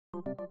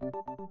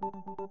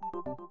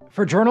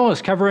For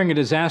journalists covering a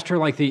disaster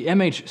like the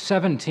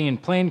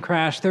MH17 plane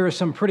crash, there are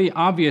some pretty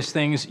obvious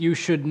things you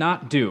should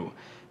not do.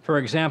 For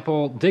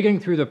example, digging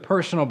through the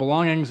personal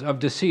belongings of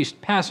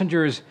deceased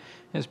passengers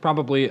is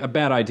probably a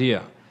bad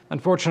idea.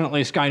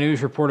 Unfortunately, Sky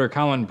News reporter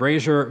Colin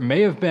Brazier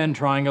may have been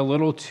trying a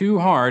little too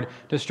hard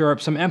to stir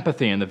up some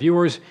empathy in the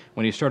viewers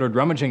when he started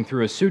rummaging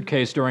through a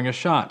suitcase during a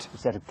shot. A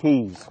set of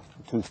keys,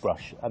 a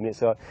toothbrush. I mean,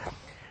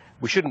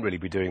 we shouldn't really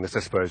be doing this, I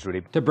suppose,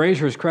 really. To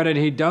Brazier's credit,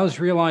 he does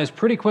realize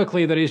pretty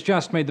quickly that he's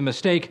just made the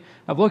mistake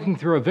of looking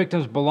through a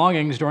victim's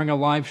belongings during a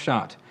live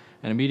shot,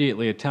 and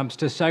immediately attempts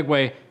to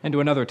segue into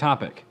another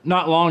topic.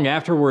 Not long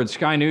afterwards,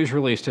 Sky News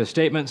released a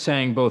statement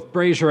saying both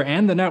Brazier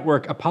and the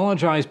network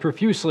apologized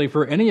profusely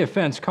for any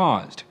offense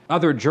caused.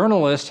 Other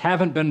journalists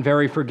haven't been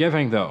very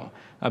forgiving, though.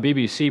 A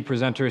BBC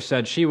presenter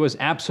said she was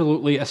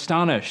absolutely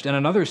astonished, and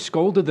another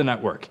scolded the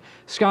network.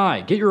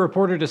 Sky, get your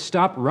reporter to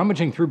stop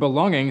rummaging through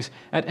belongings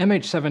at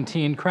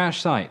MH17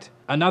 crash site.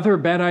 Another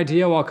bad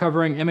idea while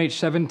covering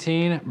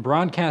MH17,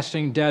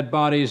 broadcasting dead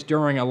bodies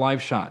during a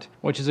live shot,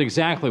 which is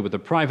exactly what the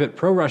private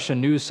pro-Russian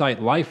news site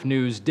Life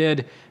News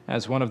did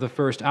as one of the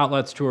first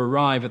outlets to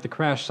arrive at the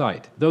crash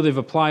site. Though they've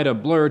applied a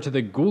blur to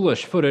the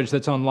ghoulish footage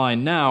that's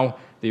online now,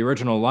 the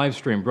original live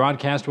stream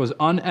broadcast was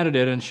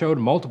unedited and showed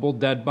multiple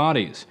dead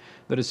bodies.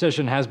 The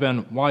decision has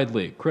been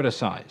widely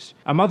criticized.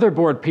 A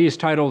Motherboard piece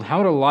titled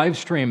 "How to Live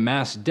Stream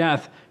Mass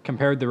Death"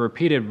 compared the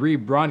repeated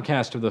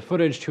rebroadcast of the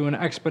footage to an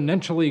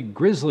exponentially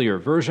grislier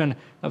version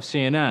of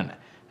CNN,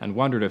 and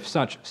wondered if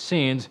such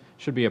scenes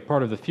should be a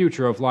part of the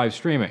future of live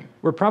streaming.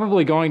 We're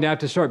probably going to have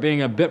to start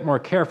being a bit more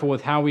careful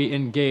with how we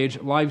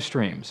engage live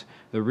streams.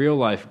 The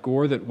real-life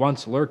gore that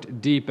once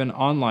lurked deep in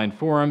online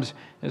forums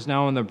is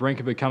now on the brink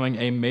of becoming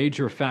a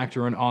major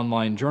factor in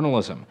online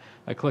journalism,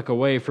 a click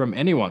away from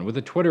anyone with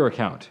a Twitter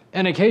account.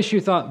 And in case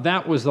you thought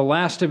that was the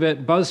last of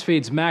it,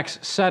 BuzzFeed's Max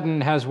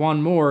Seddon has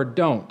one more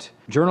don't.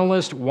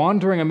 Journalist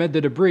wandering amid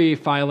the debris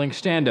filing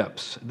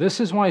stand-ups. This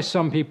is why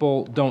some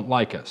people don't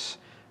like us.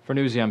 For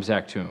Newsy, I'm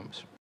Zach Toombs.